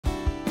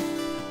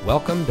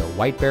Welcome to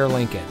White Bear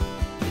Lincoln,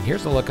 and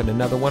here's a look at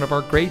another one of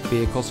our great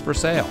vehicles for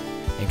sale.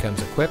 It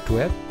comes equipped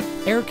with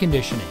air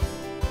conditioning,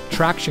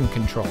 traction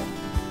control,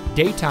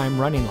 daytime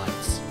running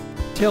lights,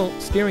 tilt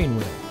steering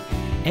wheel,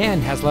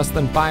 and has less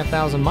than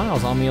 5,000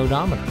 miles on the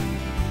odometer.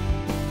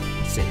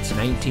 Since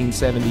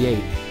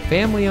 1978,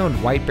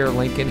 family-owned White Bear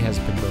Lincoln has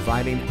been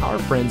providing our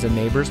friends and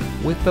neighbors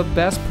with the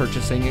best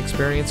purchasing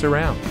experience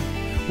around.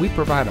 We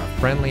provide a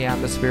friendly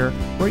atmosphere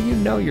where you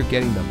know you're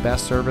getting the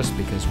best service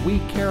because we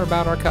care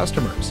about our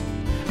customers.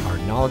 Our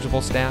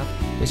knowledgeable staff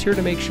is here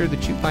to make sure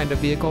that you find a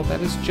vehicle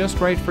that is just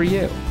right for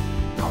you.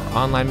 Our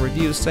online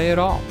reviews say it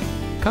all.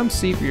 Come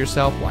see for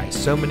yourself why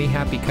so many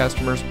happy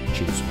customers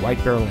choose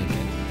White Bear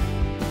Lincoln.